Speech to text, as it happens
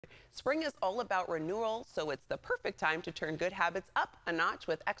Spring is all about renewal, so it's the perfect time to turn good habits up a notch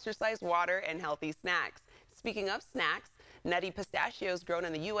with exercise, water, and healthy snacks. Speaking of snacks, nutty pistachios grown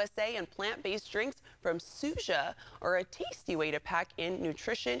in the USA and plant-based drinks from Suja are a tasty way to pack in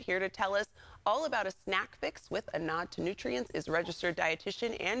nutrition. Here to tell us all about a snack fix with a nod to nutrients is registered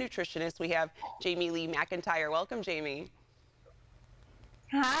dietitian and nutritionist. We have Lee McIntyre. Welcome, Jamie.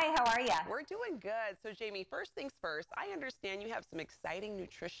 Hi, how are you? We're doing good. So, Jamie, first things first, I understand you have some exciting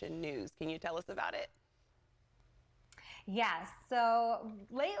nutrition news. Can you tell us about it? Yes, so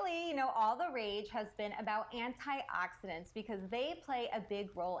lately, all the rage has been about antioxidants because they play a big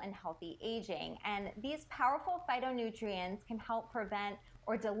role in healthy aging. And these powerful phytonutrients can help prevent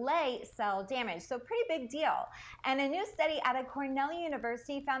or delay cell damage. So pretty big deal. And a new study out of Cornell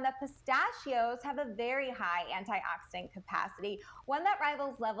University found that pistachios have a very high antioxidant capacity, one that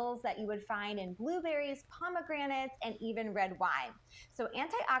rivals levels that you would find in blueberries, pomegranates, and even red wine. So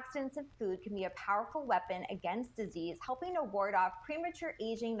antioxidants in food can be a powerful weapon against disease, helping to ward off premature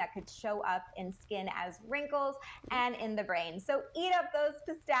aging that could show up in skin as wrinkles and in the brain. So eat up those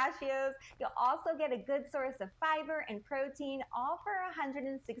pistachios. You'll also get a good source of fiber and protein, all for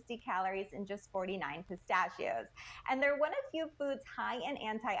 160 calories in just 49 pistachios. And they're one of few foods high in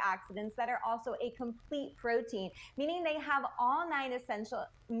antioxidants that are also a complete protein, meaning they have all 9 essential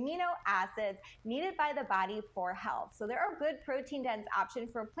amino acids needed by the body for health. So they're a good protein-dense option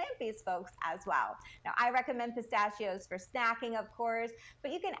for plant-based folks as well. Now, I recommend pistachios for snacking, of course,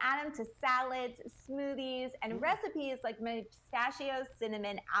 but you can add them to salads, smoothies, and recipes like my pistachio,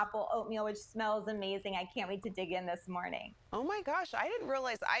 cinnamon, apple oatmeal, which smells amazing. I can't wait to dig in this morning. Oh my gosh, I didn't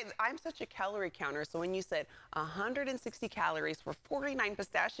realize I'm such a calorie counter. So when you said 160 calories for 49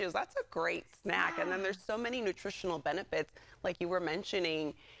 pistachios, that's a great snack. And then there's so many nutritional benefits, like you were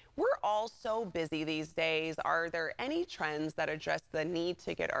mentioning. We're all so busy these days. Are there any trends that address the need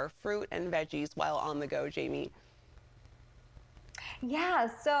to get our fruit and veggies while on the go, Jamie? Yeah,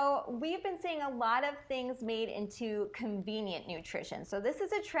 so we've been seeing a lot of things made into convenient nutrition. So this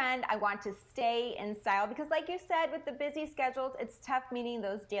is a trend I want to stay in style because, like you said, with the busy schedules, it's tough meeting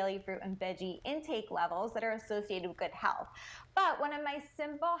those daily fruit and veggie intake levels that are associated with good health. But one of my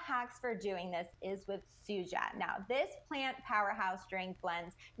simple hacks for doing this is with Suja. Now, this plant powerhouse drink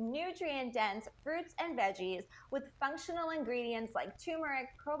blends nutrient-dense fruits and veggies with functional ingredients like turmeric,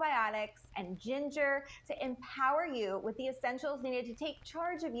 probiotics, and ginger to empower you with the essentials needed to take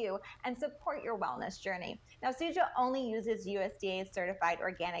charge of you and support your wellness journey. Now, Suja only uses USDA certified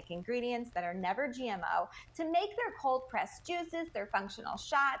organic ingredients that are never GMO to make their cold pressed juices, their functional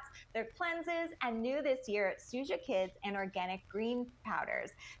shots, their cleanses, and new this year, Suja Kids and organic green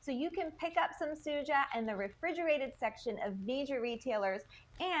powders. So you can pick up some Suja in the refrigerated section of major retailers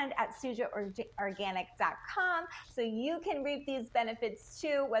and at sujaorganic.com so you can reap these benefits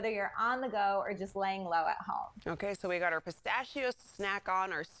too, whether you're on the go or just laying low at home. Okay, so we got our pistachios to snack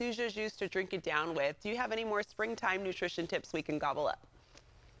on, our Suja juice to drink it down with. Do you have any more springtime nutrition tips we can gobble up?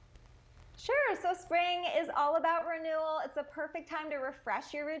 Sure, so spring is all about renewal. It's a perfect time to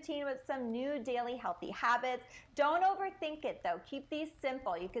refresh your routine with some new daily healthy habits. Don't overthink it though. Keep these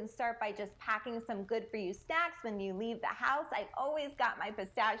simple. You can start by just packing some good for you snacks when you leave the house. I've always got my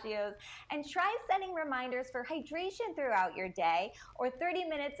pistachios. And try setting reminders for hydration throughout your day or 30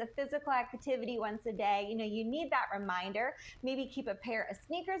 minutes of physical activity once a day. You need that reminder. Maybe keep a pair of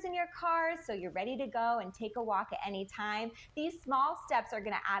sneakers in your car so you're ready to go and take a walk at any time. These small steps are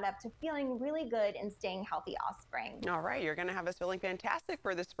going to add up to feeling really good and staying healthy all spring. All right, you're going to have us feeling fantastic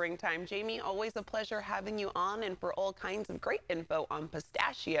for the springtime. Jamie, always a pleasure having you on. And for all kinds of great info on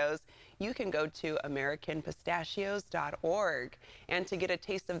pistachios, you can go to americanpistachios.org. And to get a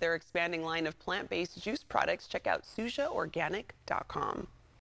taste of their expanding line of plant-based juice products, check out sujaorganic.com.